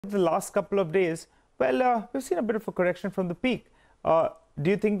The last couple of days, well, we've seen a bit of a correction from the peak.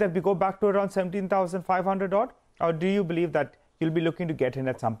 Do you think that we go back to around 17,500 odd, or do you believe that you'll be looking to get in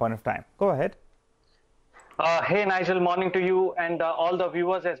at some point of time? Go ahead. Hey Nigel, morning to you and all the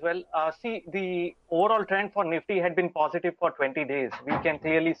viewers as well. See, the overall trend for Nifty had been positive for 20 days. We can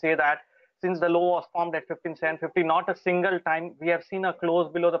clearly say that since the low was formed at 15,750, not a single time we have seen a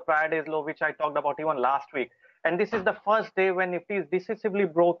close below the prior day's low, which I talked about even last week. And this is the first day when Nifty is decisively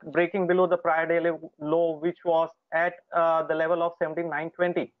breaking below the prior day low, which was at the level of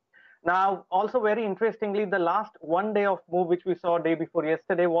 17,920. Now, also very interestingly, the last 1 day of move which we saw day before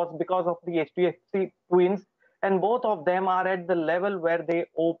yesterday was because of the HDFC twins, and both of them are at the level where they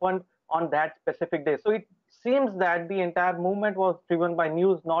opened on that specific day. So it seems that the entire movement was driven by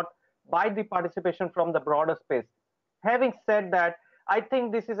news, not by the participation from the broader space. Having said that, I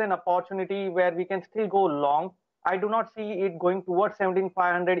think this is an opportunity where we can still go long. I do not see it going towards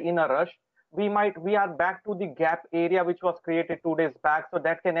 17,500 in a rush. We are back to the gap area which was created 2 days back, so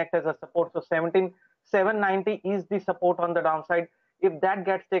that can act as a support. So 17,790 is the support on the downside. If that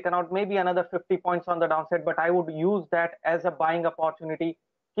gets taken out, maybe another 50 points on the downside, but I would use that as a buying opportunity,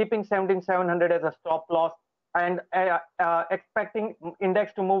 keeping 17,700 as a stop loss, and expecting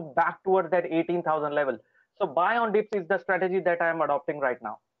index to move back towards that 18,000 level. So buy on dips is the strategy that I am adopting right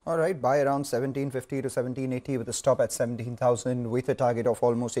now. All right, buy around 1750 to 1780 with a stop at 17,000 with a target of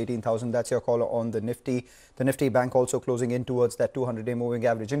almost 18,000. That's your call on the Nifty. The Nifty bank also closing in towards that 200-day moving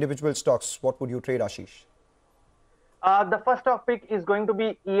average. Individual stocks, what would you trade, Ashish? The first stock pick is going to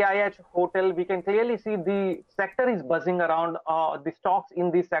be EIH Hotel. We can clearly see the sector is buzzing around. The stocks in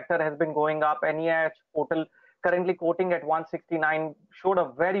this sector has been going up, and EIH Hotel currently quoting at 169 showed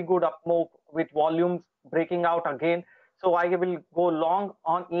a very good up move with volumes breaking out again. So I will go long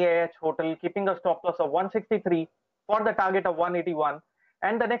on EIH Hotel, keeping a stop loss of 163 for the target of 181.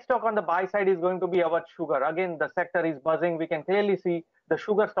 And the next stock on the buy side is going to be Awadh Sugar. Again, the sector is buzzing. We can clearly see the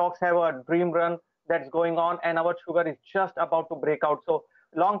sugar stocks have a dream run that's going on, and Awadh Sugar is just about to break out. So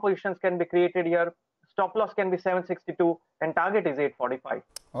long positions can be created here. Stop loss can be 762 and target is 845.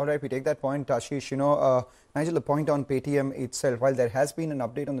 All right, we take that point, Ashish. Nigel, the point on Paytm itself, while there has been an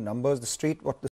update on the numbers, the street, what the